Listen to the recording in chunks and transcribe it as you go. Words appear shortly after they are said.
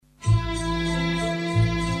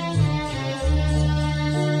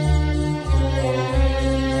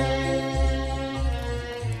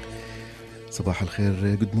Sabah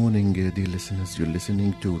al-Khair. Good morning, dear listeners. You're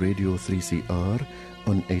listening to Radio 3CR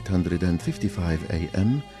on 855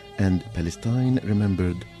 AM and Palestine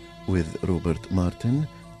Remembered with Robert Martin,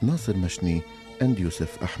 Nasser Mashni and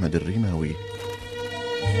Yusuf Ahmed al-Rimawi.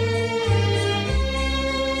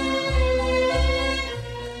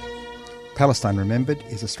 Palestine Remembered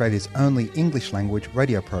is Australia's only English-language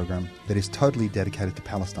radio program that is totally dedicated to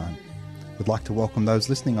Palestine. We'd like to welcome those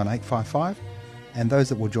listening on 855 and those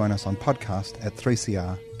that will join us on podcast at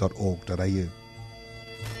 3cr.org.au.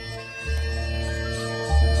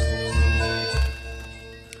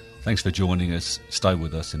 Thanks for joining us. Stay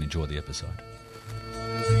with us and enjoy the episode.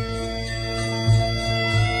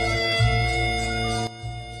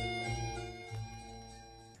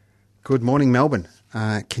 Good morning, Melbourne.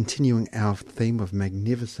 Continuing our theme of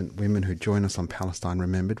magnificent women who join us on Palestine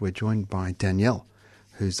Remembered, we're joined by Danielle,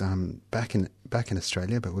 who's back in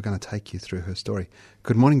Australia, but we're going to take you through her story.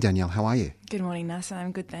 Good morning, Danielle. How are you? Good morning, Nasser.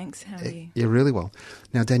 I'm good, thanks. How are you? Yeah, really well.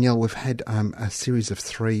 Now, Danielle, we've had a series of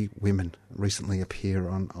 3 women recently appear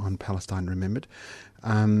on Palestine Remembered,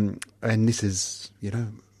 and this is,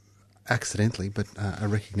 accidentally, but a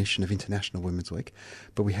recognition of International Women's Week.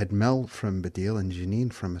 But we had Mel from Badil and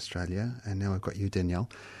Janine from Australia, and now I've got you, Danielle.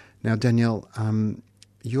 Now, Danielle,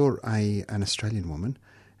 you're an Australian woman,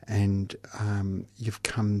 and you've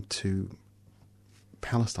come to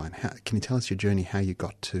Palestine. Can you tell us your journey, how you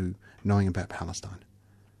got to knowing about Palestine?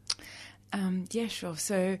 Yeah, sure.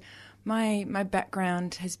 So my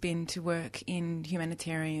background has been to work in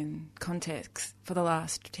humanitarian contexts for the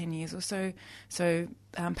last 10 years or so. So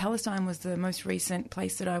Palestine was the most recent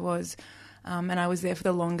place that I was, and I was there for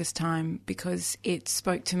the longest time because it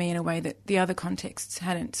spoke to me in a way that the other contexts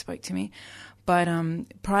hadn't spoke to me. But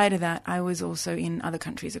prior to that, I was also in other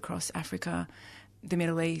countries across Africa, the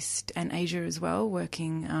Middle East and Asia as well,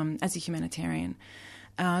 working as a humanitarian.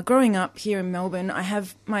 Growing up here in Melbourne, I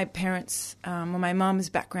have my parents, my mum's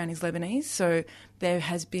background is Lebanese, so there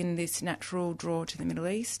has been this natural draw to the Middle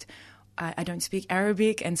East. I don't speak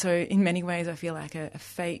Arabic, and so in many ways I feel like a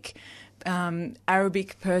fake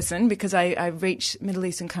Arabic person because I reach Middle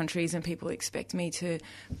Eastern countries and people expect me to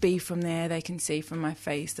be from there. They can see from my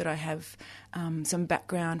face that I have some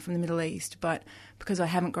background from the Middle East, but because I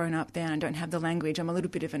haven't grown up there and I don't have the language, I'm a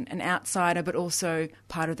little bit of an outsider, but also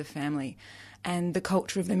part of the family. And the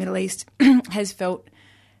culture of the Middle East has felt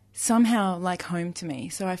somehow like home to me.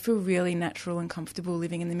 So I feel really natural and comfortable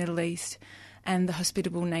living in the Middle East, and the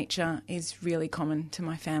hospitable nature is really common to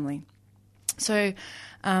my family. So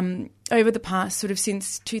over the past, sort of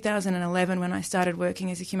since 2011, when I started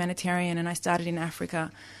working as a humanitarian and I started in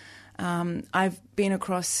Africa, I've been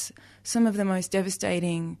across some of the most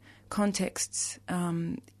devastating contexts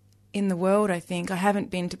in the world, I think. I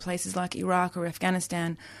haven't been to places like Iraq or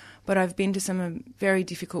Afghanistan, but I've been to some very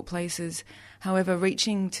difficult places. However,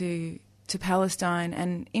 reaching to Palestine,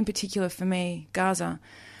 and in particular for me, Gaza,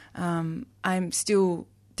 I'm still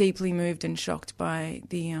deeply moved and shocked by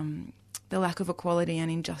the lack of equality and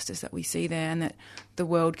injustice that we see there, and that the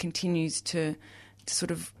world continues to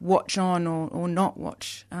sort of watch on or not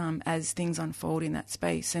watch as things unfold in that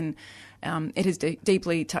space. And it has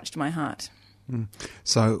deeply touched my heart.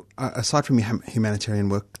 So aside from your humanitarian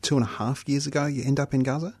work, 2.5 years ago you end up in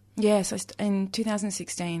Gaza? Yes, in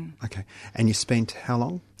 2016. Okay. And you spent how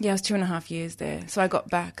long? Yeah, I was 2.5 years there. So I got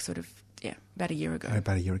back about a year ago.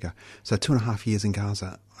 About a year ago. So 2.5 years in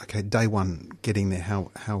Gaza. Okay, day one getting there,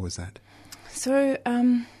 how was that? So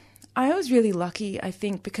I was really lucky, I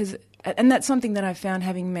think, because, and that's something that I've found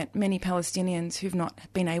having met many Palestinians who've not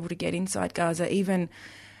been able to get inside Gaza, even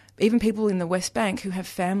people in the West Bank who have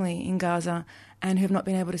family in Gaza and who have not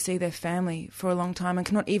been able to see their family for a long time and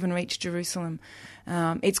cannot even reach Jerusalem.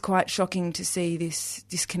 It's quite shocking to see this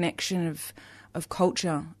disconnection of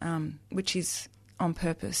culture, which is on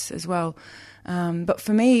purpose as well. But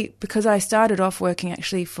for me, because I started off working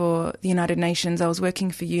actually for the United Nations, I was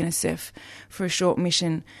working for UNICEF for a short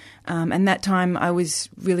mission. And that time I was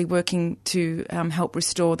really working to help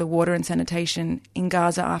restore the water and sanitation in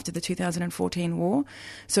Gaza after the 2014 war.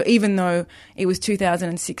 So even though it was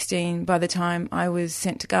 2016, by the time I was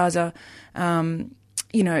sent to Gaza,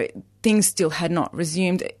 things still had not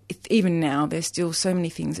resumed. Even now, there's still so many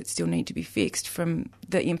things that still need to be fixed from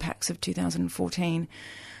the impacts of 2014.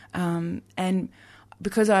 And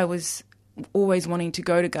because I was always wanting to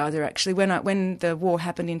go to Gaza, actually, when the war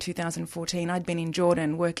happened in 2014, I'd been in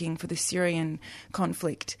Jordan working for the Syrian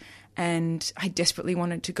conflict, And I desperately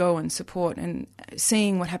wanted to go and support, and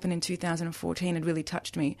seeing what happened in 2014 had really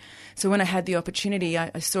touched me. So when I had the opportunity,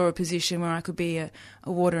 I saw a position where I could be a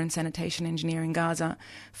water and sanitation engineer in Gaza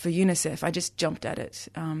for UNICEF. I just jumped at it.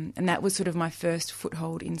 And that was sort of my first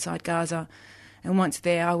foothold inside Gaza. And once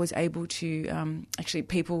there, I was able to, actually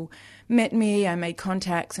people met me, I made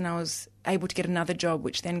contacts, and I was able to get another job,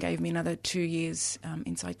 which then gave me another 2 years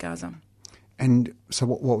inside Gaza. And so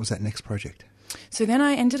what was that next project? So then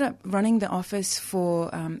I ended up running the office for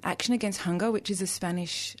Action Against Hunger, which is a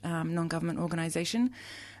Spanish non-government organisation.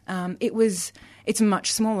 It's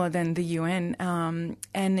much smaller than the UN,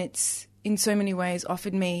 and it's in so many ways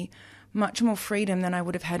offered me much more freedom than I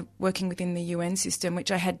would have had working within the UN system,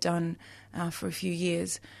 which I had done for a few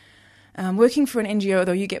years. Working for an NGO,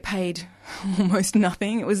 though, you get paid almost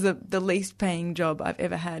nothing. It was the least paying job I've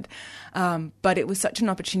ever had. But it was such an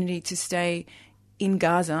opportunity to stay in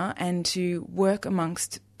Gaza and to work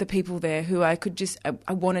amongst the people there who I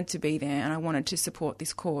wanted to be there, and I wanted to support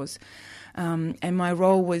this cause. And my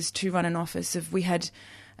role was to run an office we had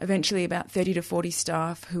eventually about 30 to 40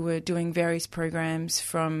 staff who were doing various programs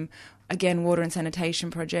from, again, water and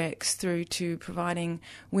sanitation projects through to providing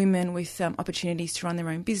women with opportunities to run their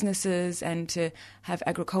own businesses and to have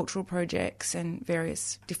agricultural projects and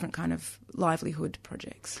various different kind of livelihood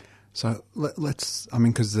projects. So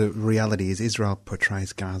because the reality is Israel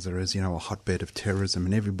portrays Gaza as, a hotbed of terrorism,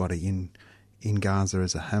 and everybody in Gaza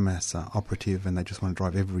is a Hamas operative, and they just want to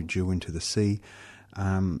drive every Jew into the sea,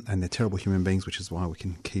 and they're terrible human beings, which is why we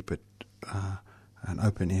can keep it an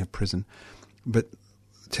open-air prison. But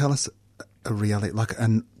tell us a reality,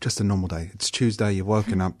 just a normal day. It's Tuesday, you've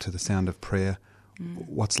woken up to the sound of prayer.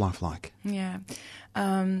 What's life like? Yeah.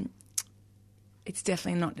 It's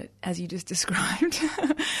definitely not as you just described.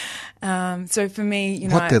 So for me,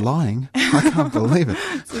 they're lying. I can't believe it.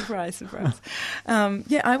 Surprise.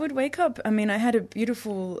 I would wake up. I mean, I had a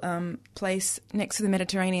beautiful place next to the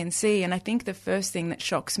Mediterranean Sea, and I think the first thing that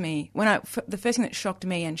shocks me, the first thing that shocked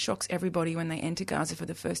me and shocks everybody when they enter Gaza for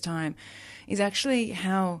the first time, is actually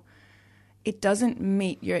how it doesn't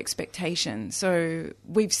meet your expectations. So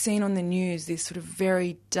we've seen on the news this sort of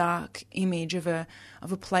very dark image of a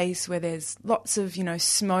place where there's lots of,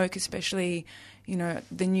 smoke, especially,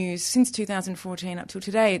 the news since 2014 up till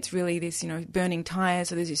today, it's really this, burning tyres.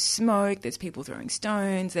 So there's this smoke, there's people throwing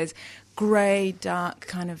stones, there's grey, dark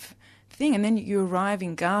kind of thing. And then you arrive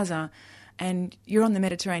in Gaza and you're on the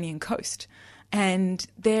Mediterranean coast. And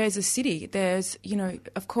there's a city, there's,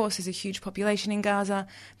 of course, there's a huge population in Gaza,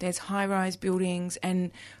 there's high-rise buildings,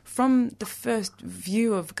 and from the first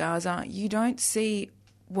view of Gaza, you don't see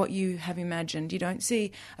what you have imagined. You don't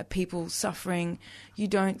see a people suffering. You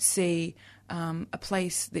don't see a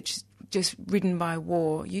place that's just ridden by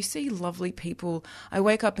war. You see lovely people. I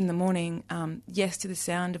wake up in the morning, to the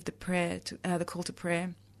sound of the prayer, the call to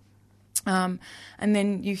prayer. And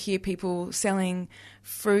then you hear people selling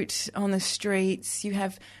fruit on the streets. You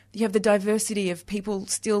have the diversity of people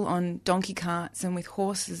still on donkey carts and with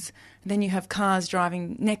horses. And then you have cars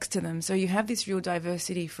driving next to them. So you have this real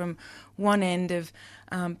diversity from one end of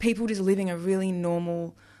people just living a really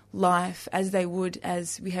normal life as they would,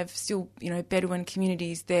 as we have still, Bedouin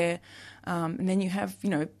communities there. And then you have,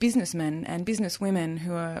 businessmen and businesswomen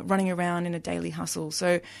who are running around in a daily hustle.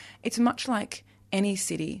 So it's much like any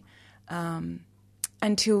city.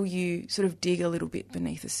 Until you sort of dig a little bit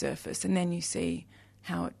beneath the surface, and then you see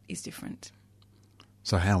how it is different.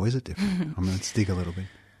 So how is it different? Let's dig a little bit.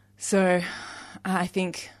 So I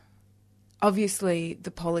think obviously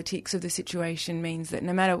the politics of the situation means that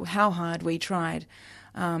no matter how hard we tried,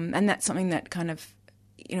 and that's something that kind of,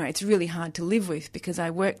 it's really hard to live with, because I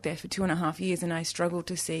worked there for 2.5 years and I struggle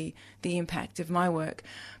to see the impact of my work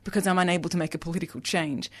because I'm unable to make a political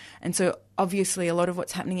change. And so obviously a lot of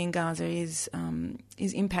what's happening in Gaza is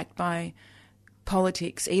impacted by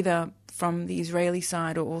politics, either from the Israeli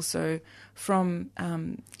side or also from,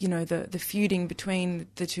 the feuding between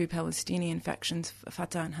the two Palestinian factions,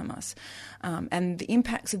 Fatah and Hamas. And the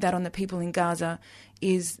impacts of that on the people in Gaza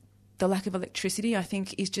is the lack of electricity, I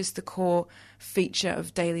think, is just the core feature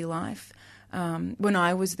of daily life. When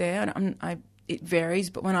I was there, it varies,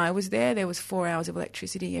 but when I was there was 4 hours of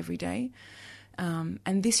electricity every day.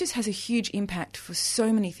 And this just has a huge impact for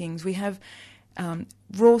so many things. We have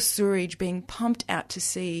raw sewage being pumped out to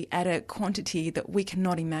sea at a quantity that we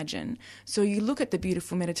cannot imagine. So you look at the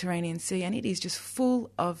beautiful Mediterranean Sea and it is just full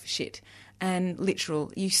of shit and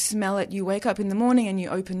literal. You smell it. You wake up in the morning and you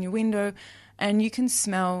open your window and you can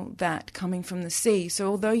smell that coming from the sea. So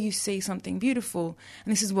although you see something beautiful,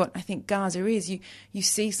 and this is what I think Gaza is, you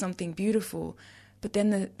see something beautiful, but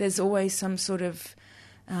then there's always some sort of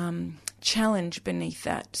challenge beneath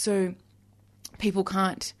that. So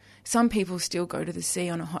some people still go to the sea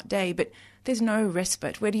on a hot day, but there's no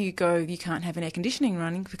respite. Where do you go? You can't have an air conditioning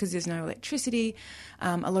running because there's no electricity.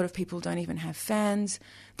 A lot of people don't even have fans.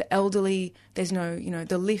 The elderly, there's no,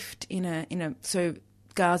 the lift so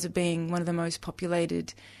Gaza being one of the most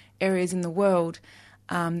populated areas in the world,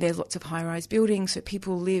 there's lots of high-rise buildings, so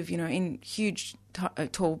people live, in huge,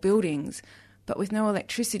 tall buildings, but with no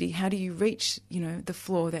electricity, how do you reach, the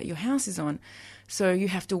floor that your house is on? So you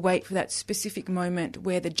have to wait for that specific moment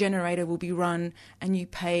where the generator will be run and you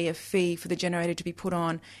pay a fee for the generator to be put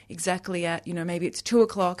on exactly at, maybe it's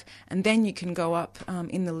 2:00, and then you can go up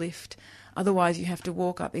in the lift. Otherwise, you have to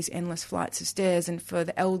walk up these endless flights of stairs, and for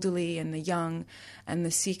the elderly and the young and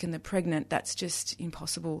the sick and the pregnant, that's just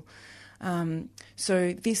impossible.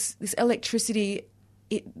 So this electricity,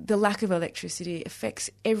 the lack of electricity affects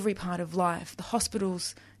every part of life. The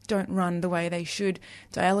hospitals don't run the way they should.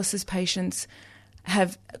 Dialysis patients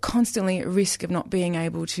have constantly at risk of not being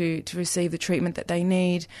able to receive the treatment that they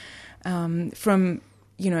need. From,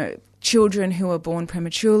 children who are born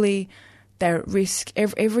prematurely, they're at risk.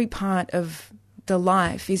 Every part of the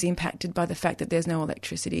life is impacted by the fact that there's no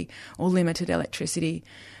electricity or limited electricity.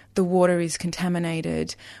 The water is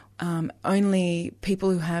contaminated. Only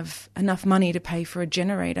people who have enough money to pay for a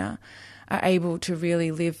generator are able to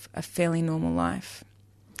really live a fairly normal life.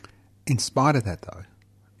 In spite of that,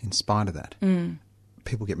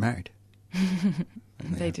 people get married.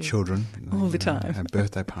 They do. Children. All the time. Have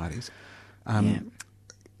birthday parties.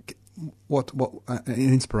 What an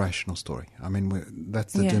inspirational story. I mean,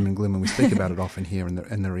 that's the doom and gloom, and we speak about it often here,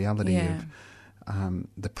 and the reality of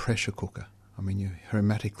the pressure cooker. I mean, you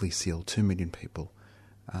hermetically seal 2 million people,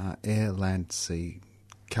 air, land, sea,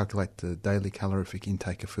 calculate the daily calorific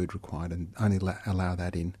intake of food required and only allow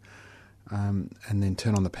that in, and then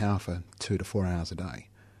turn on the power for 2 to 4 hours a day.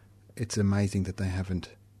 It's amazing that they haven't,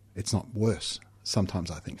 it's not worse sometimes,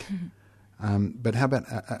 I think. But how about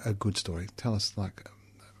a good story? Tell us,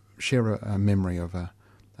 share a memory of a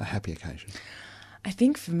happy occasion. I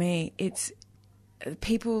think for me, it's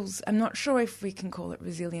I'm not sure if we can call it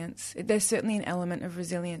resilience. There's certainly an element of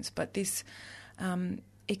resilience, but this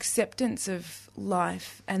acceptance of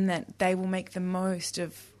life and that they will make the most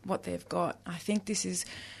of what they've got. I think this is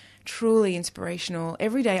truly inspirational.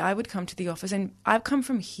 Every day I would come to the office, and I've come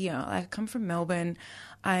from here. I come from Melbourne.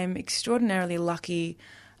 I'm extraordinarily lucky.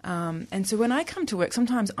 And so when I come to work,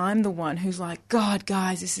 sometimes I'm the one who's like, God,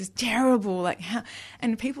 guys, this is terrible. How?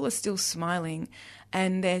 And people are still smiling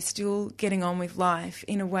and they're still getting on with life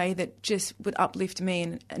in a way that just would uplift me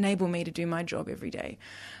and enable me to do my job every day.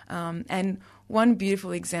 And one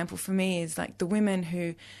beautiful example for me is the women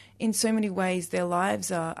who, in so many ways, their lives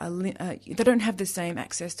they don't have the same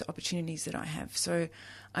access to opportunities that I have. So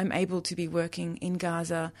I'm able to be working in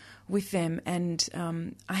Gaza with them. And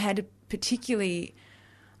I had a particularly...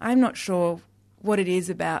 I'm not sure what it is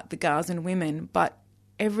about the Gazan women, but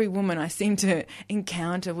every woman I seem to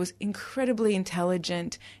encounter was incredibly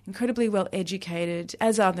intelligent, incredibly well educated,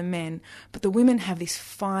 as are the men. But the women have this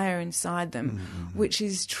fire inside them, which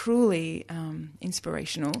is truly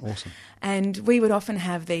inspirational. Awesome. And we would often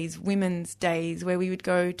have these women's days where we would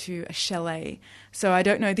go to a chalet. So I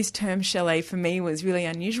don't know, this term chalet for me was really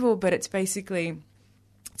unusual, but it's basically...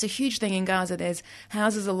 It's a huge thing in Gaza. There's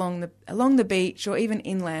houses along the beach or even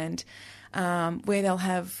inland where they'll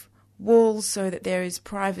have walls so that there is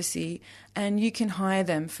privacy, and you can hire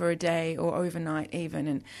them for a day or overnight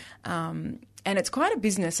even. And it's quite a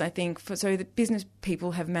business, I think. So the business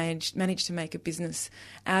people have managed to make a business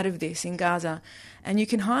out of this in Gaza. And you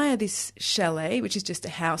can hire this chalet, which is just a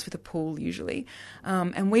house with a pool usually.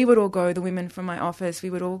 And we would all go, the women from my office, we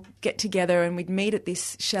would all get together and we'd meet at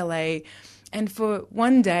this chalet. And for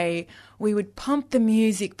one day, we would pump the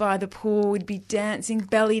music by the pool. We'd be dancing,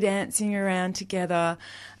 belly dancing around together,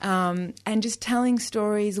 and just telling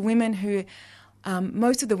stories. Women who,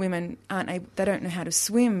 most of the women they don't know how to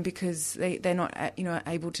swim because they're not,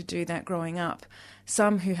 able to do that growing up.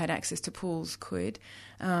 Some who had access to pools could,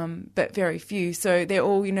 but very few. So they're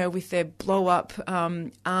all, with their blow-up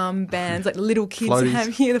armbands, like little kids have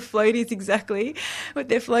here, the floaties, exactly. With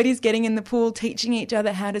their floaties getting in the pool, teaching each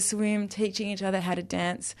other how to swim, teaching each other how to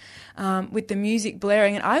dance, with the music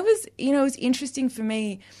blaring. And I was, it was interesting for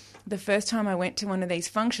me the first time I went to one of these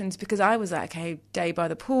functions because I was like, hey, day by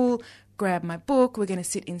the pool, grab my book, we're going to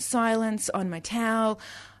sit in silence on my towel,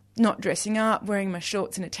 not dressing up, wearing my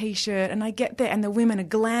shorts and a T-shirt, and I get there and the women are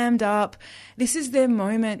glammed up. This is their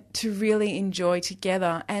moment to really enjoy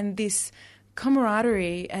together, and this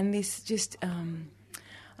camaraderie and this just,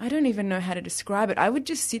 I don't even know how to describe it. I would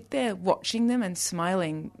just sit there watching them and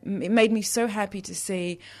smiling. It made me so happy to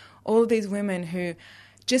see all of these women who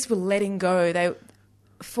just were letting go. They,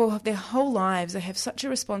 for their whole lives, they have such a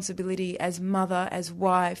responsibility as mother, as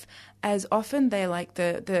wife, as often they're like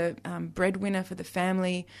the breadwinner for the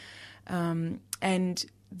family. And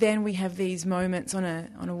then we have these moments on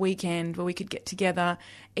a weekend where we could get together,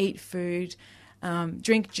 eat food,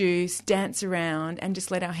 drink juice, dance around, and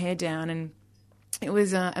just let our hair down. And it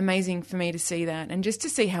was amazing for me to see that, and just to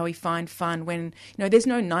see how we find fun when, there's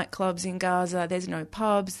no nightclubs in Gaza, there's no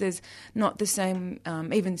pubs, there's not the same,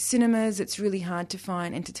 even cinemas. It's really hard to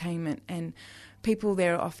find entertainment, and people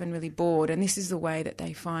there are often really bored, and this is the way that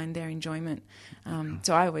they find their enjoyment.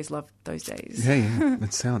 So I always loved those days. Yeah.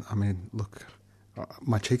 Look,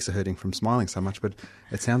 my cheeks are hurting from smiling so much, but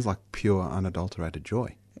it sounds like pure, unadulterated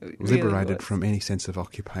joy. Liberated was. From any sense of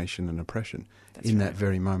occupation and oppression. That's in right. that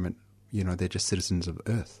very moment, they're just citizens of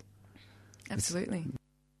Earth. Absolutely. It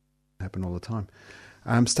happen all the time.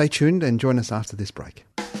 Stay tuned and join us after this break.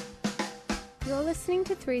 You're listening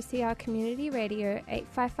to 3CR Community Radio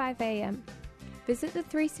 855 AM. Visit the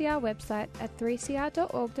 3CR website at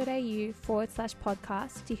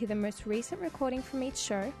 3cr.org.au/podcast to hear the most recent recording from each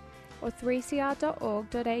show, or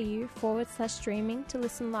 3cr.org.au/streaming to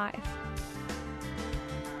listen live.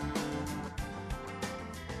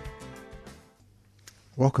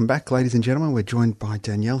 Welcome back, ladies and gentlemen. We're joined by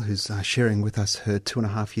Danielle, who's sharing with us her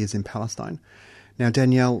 2.5 years in Palestine. Now,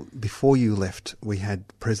 Danielle, before you left, we had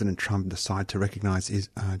President Trump decide to recognise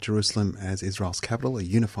Jerusalem as Israel's capital, a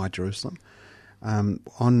unified Jerusalem,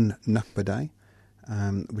 on Nakba Day,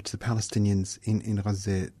 which the Palestinians in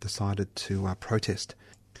Gaza decided to protest.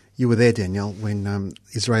 You were there, Danielle, when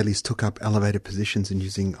Israelis took up elevated positions and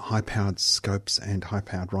using high-powered scopes and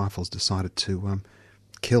high-powered rifles decided to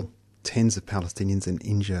kill tens of Palestinians and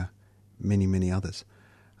injure many, many others.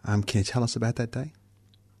 Can you tell us about that day?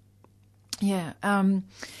 Yeah,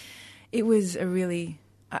 it was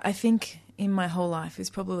I think in my whole life, it's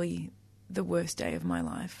probably the worst day of my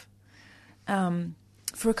life.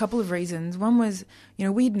 For a couple of reasons. One was,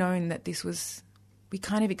 we'd known that we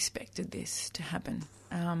kind of expected this to happen.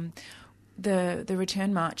 The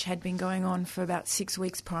return march had been going on for about 6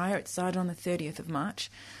 weeks prior. It started on the 30th of March,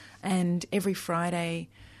 and every Friday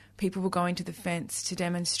people were going to the fence to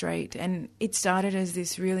demonstrate, and it started as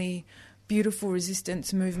this really beautiful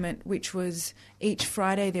resistance movement, which was each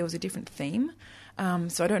Friday there was a different theme.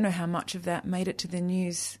 So I don't know how much of that made it to the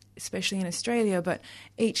news, especially in Australia, but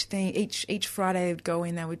each Friday they would go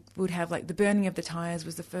in, they would have like the burning of the tyres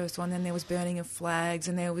was the first one, then there was burning of flags,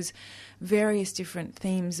 and there was various different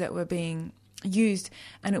themes that were being used,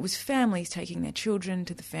 and it was families taking their children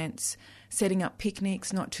to the fence, setting up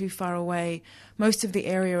picnics not too far away. Most of the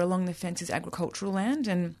area along the fence is agricultural land,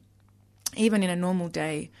 and even in a normal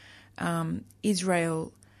day,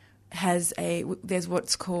 Israel has there's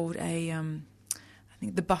what's called I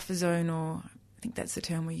think the buffer zone, or I think that's the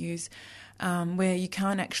term we use, where you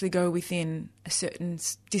can't actually go within a certain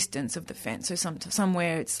distance of the fence. So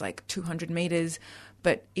somewhere it's like 200 metres,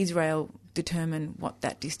 but Israel determine what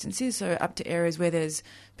that distance is. So up to areas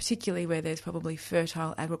particularly where there's probably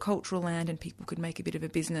fertile agricultural land and people could make a bit of a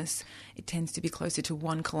business, it tends to be closer to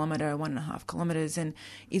 1 kilometre, 1.5 kilometres, and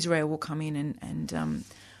Israel will come in and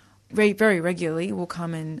very regularly will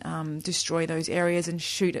come and destroy those areas and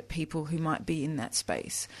shoot at people who might be in that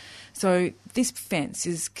space. So this fence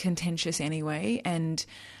is contentious anyway, and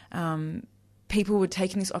people were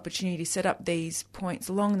taking this opportunity to set up these points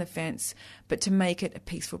along the fence, but to make it a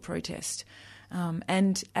peaceful protest.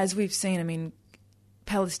 And as we've seen,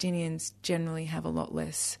 Palestinians generally have a lot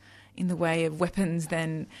less in the way of weapons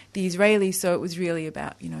than the Israelis, so it was really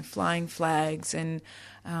about, flying flags and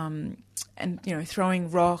throwing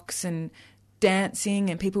rocks and dancing,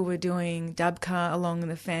 and people were doing dabka along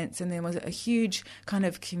the fence, and there was a huge kind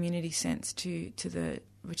of community sense to the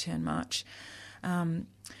return march.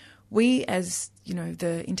 We, as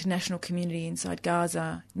the international community inside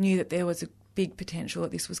Gaza, knew that there was a big potential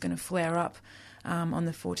that this was going to flare up on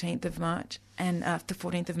the 14th of March and the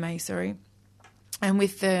 14th of May, sorry. And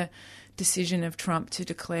with the decision of Trump to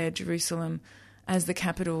declare Jerusalem as the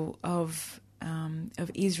capital of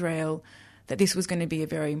Israel, that this was going to be a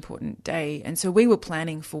very important day. And so we were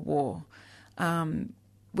planning for war.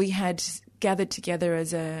 We had gathered together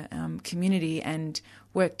as a community and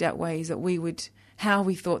worked out ways that how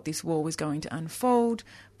we thought this war was going to unfold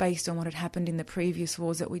based on what had happened in the previous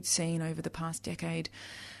wars that we'd seen over the past decade.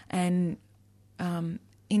 And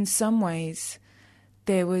in some ways,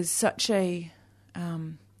 there was such a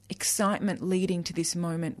excitement leading to this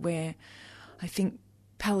moment where I think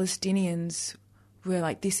Palestinians were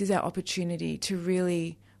like, this is our opportunity to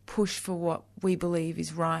really push for what we believe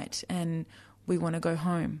is right, and we want to go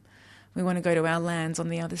home. We want to go to our lands on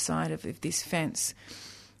the other side of this fence.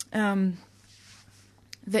 The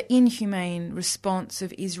inhumane response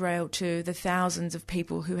of Israel to the thousands of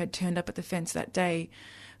people who had turned up at the fence that day,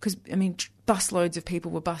 because, I mean, busloads of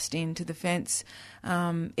people were bussed into the fence.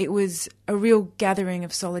 It was a real gathering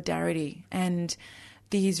of solidarity, and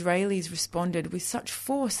the Israelis responded with such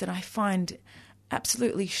force that I find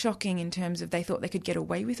absolutely shocking in terms of they thought they could get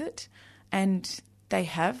away with it, and they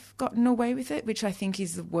have gotten away with it, which I think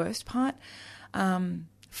is the worst part.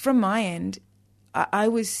 From my end, I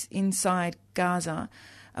was inside Gaza,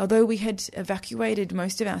 although we had evacuated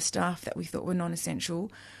most of our staff that we thought were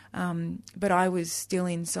non-essential, but I was still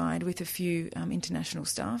inside with a few international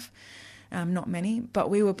staff, not many, but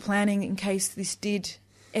we were planning in case this did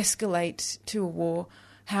escalate to a war.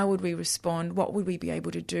 How would we respond? What would we be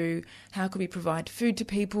able to do? How could we provide food to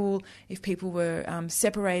people? If people were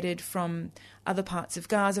separated from other parts of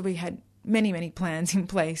Gaza, we had many, many plans in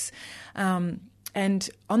place. And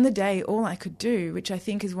on the day, all I could do, which I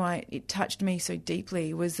think is why it touched me so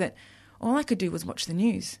deeply, was that all I could do was watch the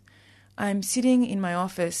news. I'm sitting in my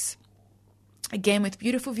office, again with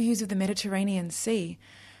beautiful views of the Mediterranean Sea,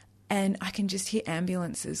 and I can just hear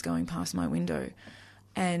ambulances going past my window.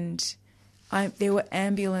 And there were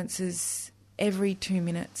ambulances every 2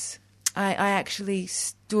 minutes. I actually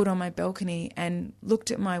stood on my balcony and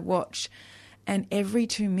looked at my watch, and every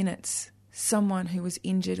 2 minutes someone who was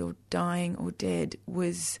injured or dying or dead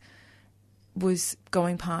was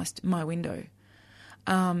going past my window.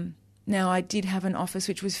 Now, I did have an office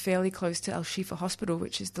which was fairly close to Al-Shifa Hospital,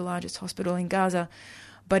 which is the largest hospital in Gaza,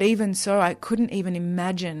 but even so, I couldn't even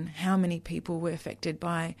imagine how many people were affected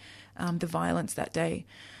by the violence that day.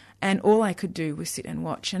 And all I could do was sit and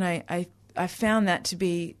watch. And I found that to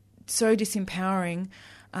be so disempowering.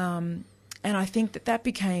 And I think that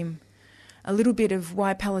became a little bit of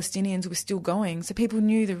why Palestinians were still going. So people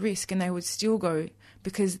knew the risk and they would still go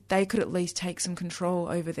because they could at least take some control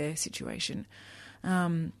over their situation.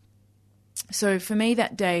 So for me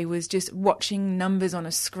that day was just watching numbers on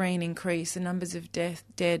a screen increase, the numbers of dead,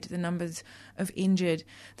 the numbers of injured,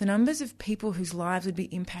 the numbers of people whose lives would be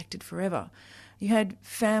impacted forever. You had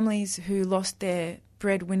families who lost their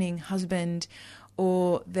breadwinning husband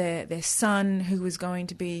or their son who was going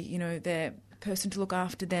to be, their person to look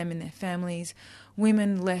after them and their families,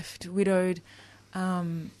 women left widowed,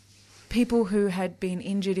 people who had been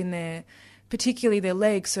injured in particularly their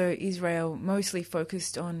legs. So Israel mostly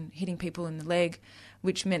focused on hitting people in the leg,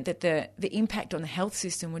 which meant that the impact on the health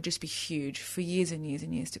system would just be huge for years and years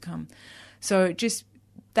and years to come. So just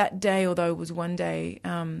that day, although it was one day,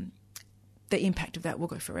 the impact of that will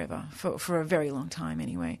go forever, for a very long time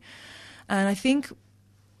anyway. And I think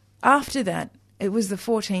after that, it was the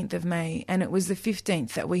 14th of May and it was the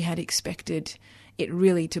 15th that we had expected it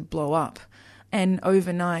really to blow up. And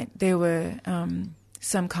overnight there were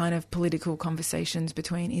some kind of political conversations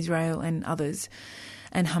between Israel and others,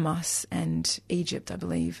 and Hamas and Egypt, I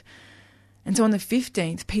believe. And so on the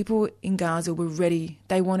 15th, people in Gaza were ready.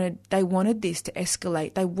 They wanted this to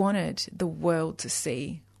escalate. They wanted the world to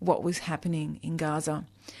see what was happening in Gaza.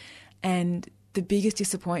 And the biggest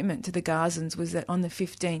disappointment to the Gazans was that on the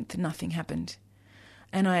 15th, nothing happened.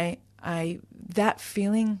 And that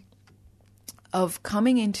feeling of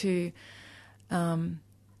coming into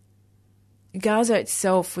Gaza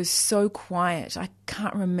itself was so quiet. I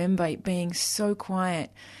can't remember it being so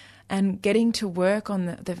quiet. And getting to work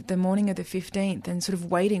on the morning of the 15th and sort of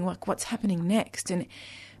waiting, what's happening next? And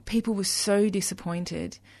people were so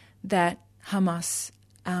disappointed that Hamas,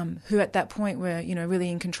 who at that point were, really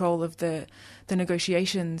in control of the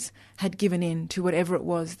negotiations, had given in to whatever it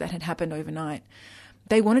was that had happened overnight.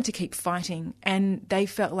 They wanted to keep fighting, and they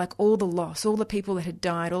felt like all the loss, all the people that had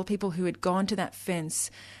died, all the people who had gone to that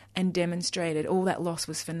fence and demonstrated, all that loss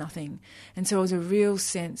was for nothing. And so it was a real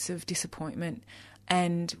sense of disappointment.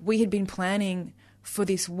 And we had been planning for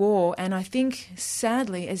this war, and I think,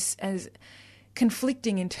 sadly, as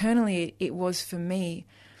conflicting internally it was for me,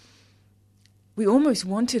 we almost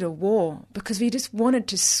wanted a war because we just wanted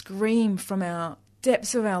to scream from our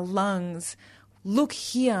depths of our lungs, look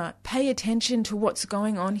here, pay attention to what's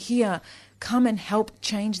going on here, come and help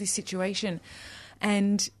change this situation.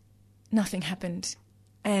 And nothing happened.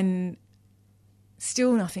 And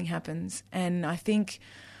still nothing happens. And I think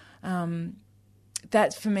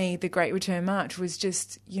that's, for me, the Great Return March was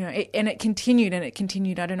just, and it continued.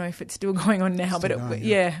 I don't know if it's still going on now, but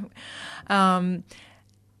yeah. And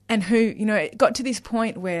it got to this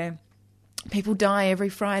point where people die every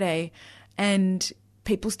Friday and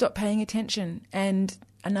people stop paying attention, and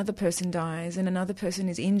another person dies and another person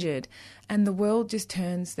is injured, and the world just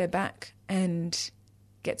turns their back and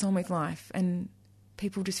gets on with life, and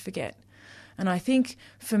people just forget. And I think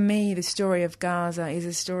for me, the story of Gaza is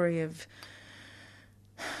a story of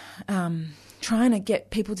trying to get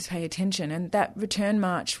people to pay attention. And that return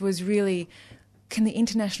march was really, can the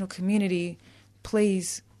international community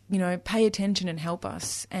please, pay attention and help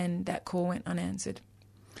us? And that call went unanswered.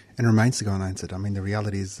 And remains to go unanswered. I mean, the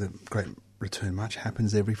reality is the Great Return March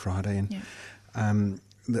happens every Friday, and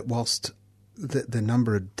that whilst the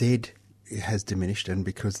number of dead has diminished, and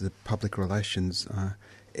because the public relations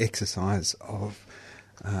exercise of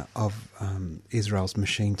Israel's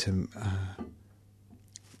machine to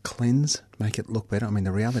cleanse, make it look better. I mean,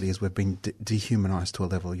 the reality is we've been dehumanised to a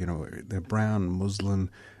level. They're brown, Muslim,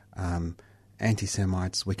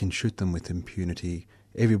 anti-Semites. We can shoot them with impunity.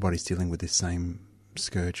 Everybody's dealing with this same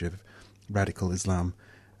scourge of radical Islam,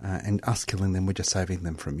 and us killing them, we're just saving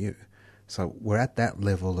them from you. So we're at that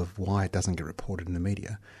level of why it doesn't get reported in the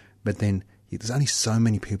media. But then there's only so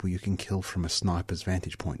many people you can kill from a sniper's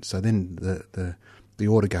vantage point. So then the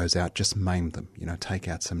order goes out, just maim them, take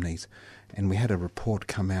out some knees. And we had a report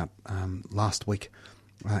come out last week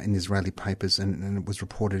in the Israeli papers, and it was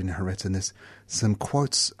reported in Haaretz, and there's some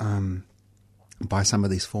quotes by some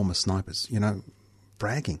of these former snipers,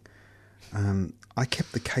 bragging. I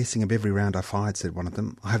kept the casing of every round I fired, said one of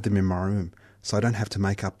them. I have them in my room, so I don't have to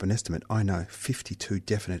make up an estimate. I know 52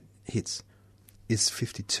 definite hits. Is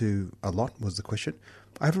 52 a lot, was the question.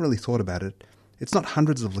 I haven't really thought about it. It's not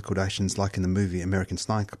hundreds of liquidations like in the movie American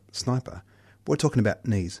Sniper. We're talking about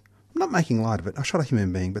knees. I'm not making light of it. I shot a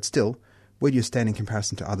human being, but still, where do you stand in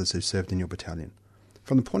comparison to others who served in your battalion?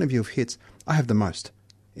 From the point of view of hits, I have the most.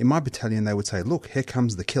 In my battalion, they would say, look, here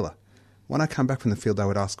comes the killer. When I come back from the field, they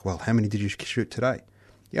would ask, well, how many did you shoot today?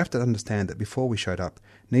 You have to understand that before we showed up,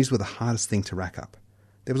 knees were the hardest thing to rack up.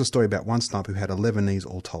 There was a story about one sniper who had 11 knees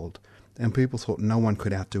all told, and people thought no one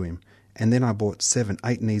could outdo him. And then I bought 7,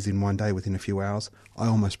 8 knees in one day within a few hours. I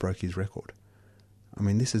almost broke his record. I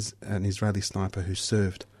mean, this is an Israeli sniper who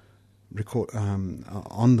served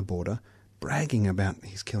on the border, bragging about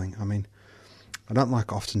his killing. I mean, I don't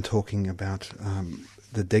like often talking about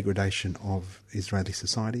the degradation of Israeli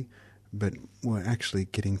society, but we're actually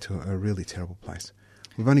getting to a really terrible place.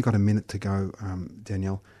 We've only got a minute to go,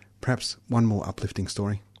 Danielle. Perhaps one more uplifting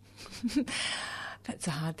story. That's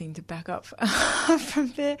a hard thing to back up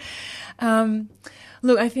from there.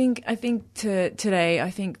 Look, I think today,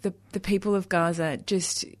 I think the people of Gaza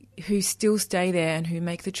just who still stay there and who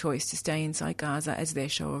make the choice to stay inside Gaza as their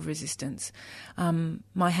show of resistance.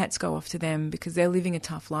 My hats go off to them because they're living a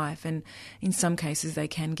tough life, and in some cases they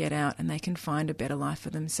can get out and they can find a better life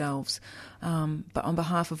for themselves. But on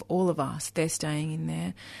behalf of all of us, they're staying in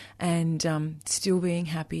there and still being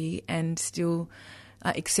happy and still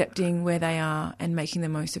accepting where they are and making the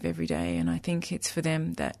most of every day. And I think it's for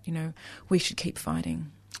them that, we should keep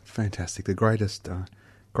fighting. Fantastic. The greatest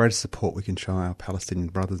support we can show our Palestinian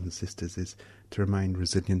brothers and sisters is to remain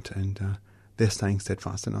resilient, and they're staying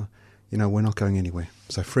steadfast. And, we're not going anywhere.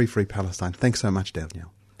 So free Palestine. Thanks so much,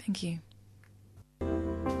 Danielle. Thank you.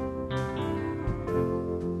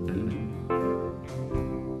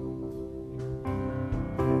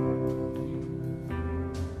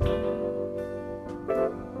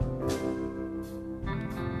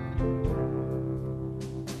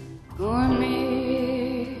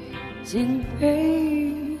 Amazing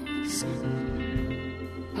grace,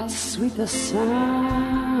 how sweet the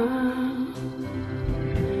sound,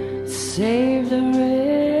 saved a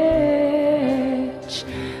wretch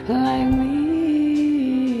like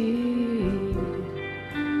me.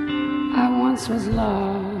 I once was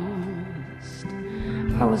lost,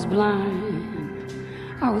 I was blind,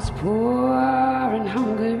 I was poor and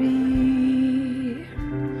hungry.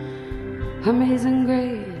 Amazing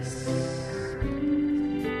grace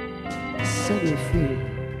set me free.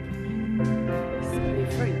 Set me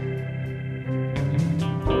free.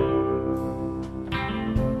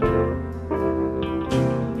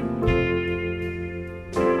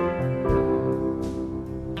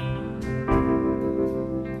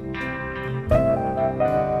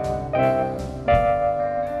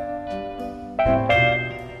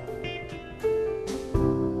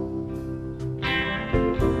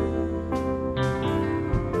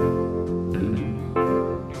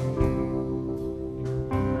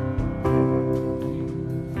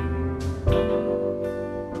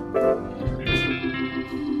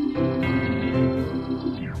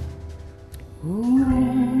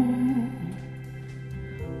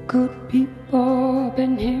 Good people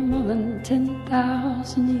been here more than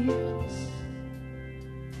 10,000 years.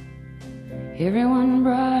 Everyone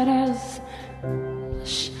bright as a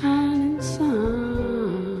shining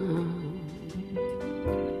sun.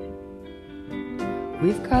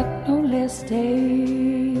 We've got no less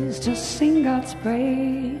days to sing God's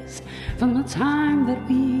praise from the time that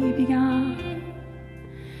we began.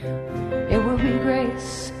 It will be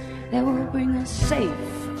grace that will bring us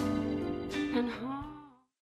safe